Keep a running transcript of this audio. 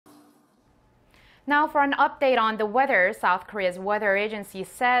Now for an update on the weather, South Korea's weather agency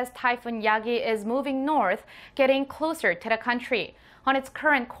says Typhoon Yagi is moving north, getting closer to the country. On its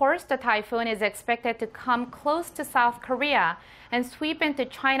current course, the typhoon is expected to come close to South Korea and sweep into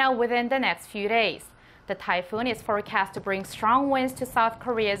China within the next few days. The typhoon is forecast to bring strong winds to South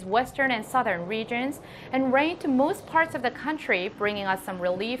Korea's western and southern regions and rain to most parts of the country, bringing us some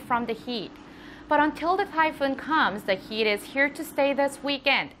relief from the heat. But until the typhoon comes, the heat is here to stay this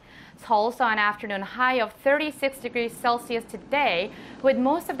weekend. Seoul saw an afternoon high of 36 degrees Celsius today, with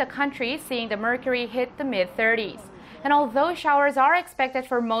most of the country seeing the mercury hit the mid-30s. And although showers are expected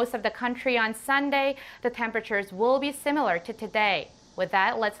for most of the country on Sunday, the temperatures will be similar to today. With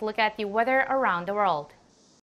that, let's look at the weather around the world.